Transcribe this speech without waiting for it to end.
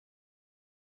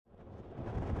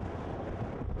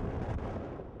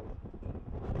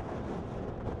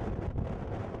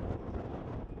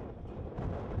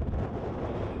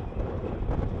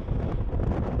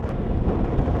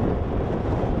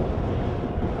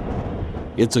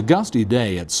It's a gusty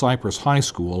day at Cyprus High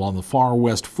School on the far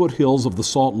west foothills of the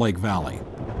Salt Lake Valley.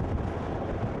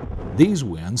 These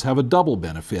winds have a double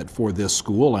benefit for this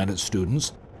school and its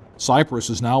students. Cyprus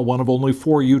is now one of only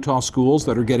 4 Utah schools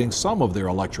that are getting some of their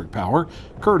electric power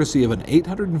courtesy of an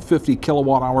 850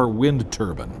 kilowatt-hour wind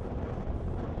turbine.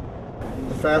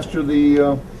 The faster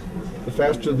the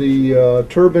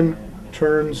turbine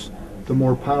turns, the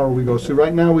more power we go. So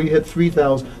right now we hit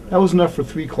 3,000. That was enough for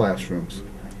 3 classrooms.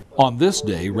 On this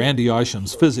day, Randy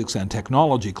Ishams Physics and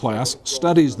Technology class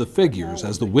studies the figures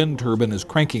as the wind turbine is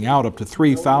cranking out up to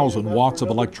 3,000 watts of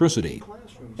electricity.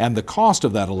 And the cost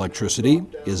of that electricity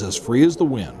is as free as the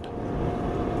wind.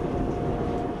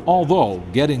 Although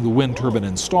getting the wind turbine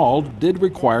installed did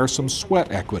require some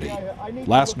sweat equity.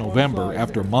 Last November,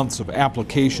 after months of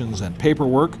applications and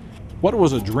paperwork, what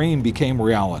was a dream became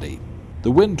reality.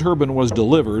 The wind turbine was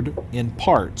delivered in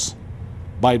parts.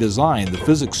 By design, the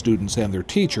physics students and their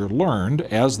teacher learned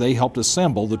as they helped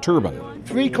assemble the turbine.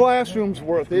 3 classrooms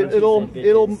worth. It'll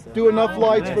do enough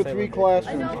lights for 3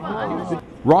 classrooms.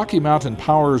 Rocky Mountain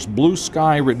Power's Blue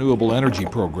Sky Renewable Energy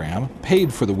program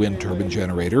paid for the wind turbine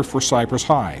generator for Cyprus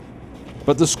High.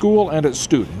 But the school and its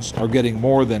students are getting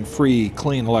more than free,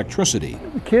 clean electricity.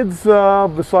 The kids,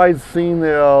 besides seeing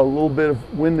a little bit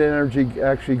of wind energy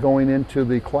actually going into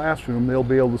the classroom, they'll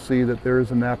be able to see that there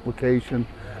is an application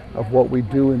of what we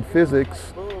do in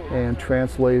physics and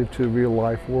translate it to the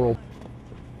real-life world.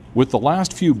 With the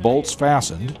last few bolts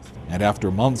fastened, and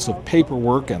after months of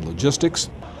paperwork and logistics,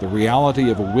 the reality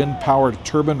of a wind-powered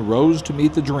turbine rose to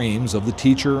meet the dreams of the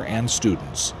teacher and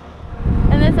students.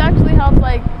 And this actually helps,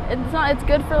 it's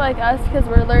good for us because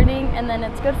we're learning, and then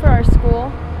it's good for our school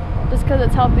just because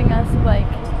it's helping us,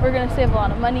 we're going to save a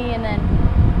lot of money, and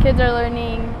then kids are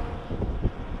learning.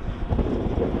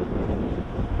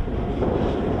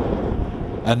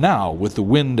 And now, with the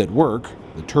wind at work,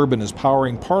 the turbine is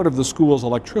powering part of the school's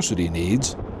electricity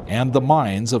needs and the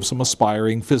minds of some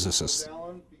aspiring physicists.